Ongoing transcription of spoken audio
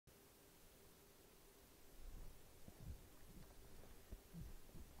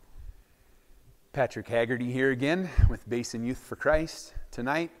Patrick Haggerty here again with Basin Youth for Christ.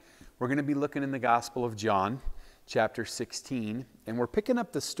 Tonight, we're going to be looking in the Gospel of John, chapter 16, and we're picking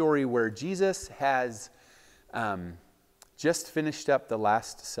up the story where Jesus has just finished up the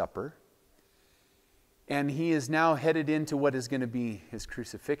Last Supper, and he is now headed into what is going to be his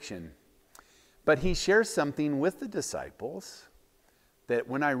crucifixion. But he shares something with the disciples that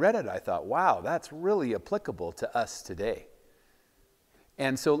when I read it, I thought, wow, that's really applicable to us today.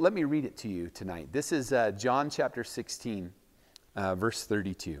 And so let me read it to you tonight. This is John chapter 16, verse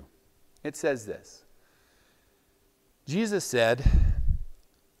 32. It says this: Jesus said,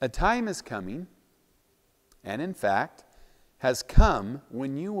 "A time is coming, and in fact has come,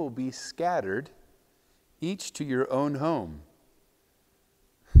 when you will be scattered, each to your own home."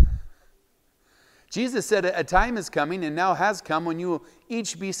 Jesus said a time is coming and now has come when you will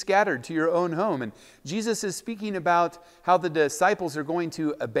each be scattered to your own home. And Jesus is speaking about how the disciples are going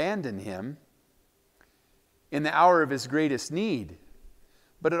to abandon him in the hour of his greatest need.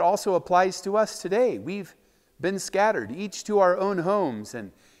 But it also applies to us today. We've been scattered, each to our own homes,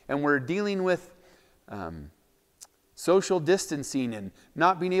 and we're dealing with social distancing and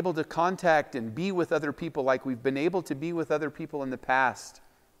not being able to contact and be with other people like we've been able to be with other people in the past.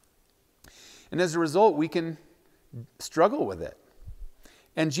 And as a result, we can struggle with it.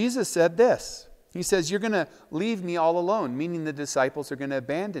 And Jesus said this. He says, "You're going to leave me all alone," meaning the disciples are going to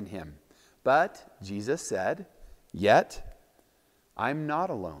abandon him. But Jesus said, "Yet I'm not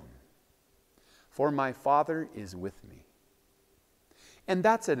alone, for my Father is with me." And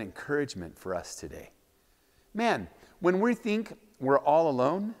that's an encouragement for us today. Man, when we think we're all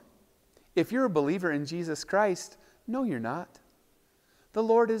alone, if you're a believer in Jesus Christ, no, you're not. The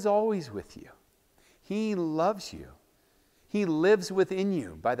Lord is always with you. He loves you. He lives within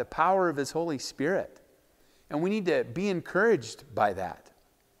you by the power of his Holy Spirit. And we need to be encouraged by that.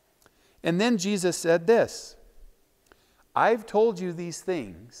 And then Jesus said this: "I've told you these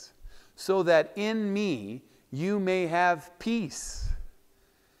things so that in me you may have peace."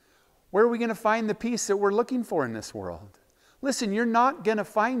 Where are we going to find the peace that we're looking for in this world? Listen, you're not going to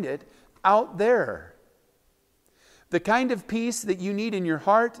find it out there. The kind of peace that you need in your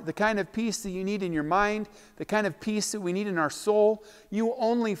heart, the kind of peace that you need in your mind, the kind of peace that we need in our soul, you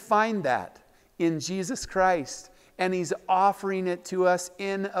only find that in Jesus Christ. And he's offering it to us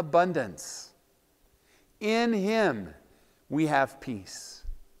in abundance. In him, we have peace.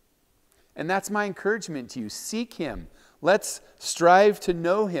 And that's my encouragement to you. Seek him. Let's strive to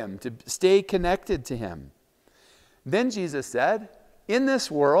know him, to stay connected to him. Then Jesus said, "In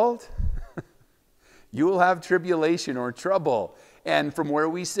this world, you will have tribulation or trouble." And from where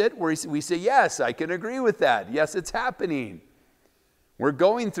we sit, we say, yes, I can agree with that. Yes, it's happening. We're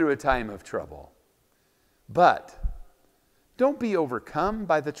going through a time of trouble. But don't be overcome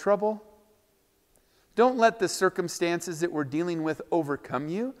by the trouble. Don't let the circumstances that we're dealing with overcome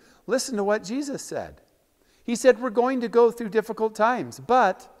you. Listen to what Jesus said. He said, we're going to go through difficult times,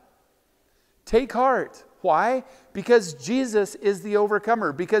 but take heart. Why? Because Jesus is the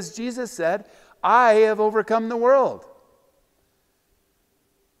overcomer. Because Jesus said, "I have overcome the world."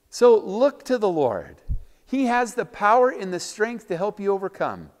 So look to the Lord. He has the power and the strength to help you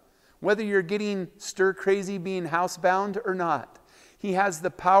overcome. Whether you're getting stir crazy being housebound or not, he has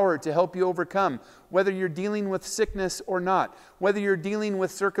the power to help you overcome. Whether you're dealing with sickness or not, whether you're dealing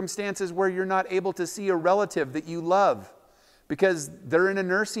with circumstances where you're not able to see a relative that you love because they're in a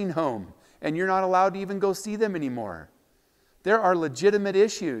nursing home and you're not allowed to even go see them anymore. There are legitimate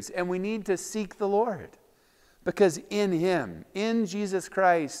issues, and we need to seek the Lord. Because in him, in Jesus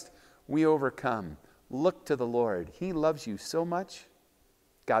Christ, we overcome. Look to the Lord. He loves you so much.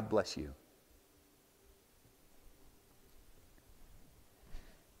 God bless you.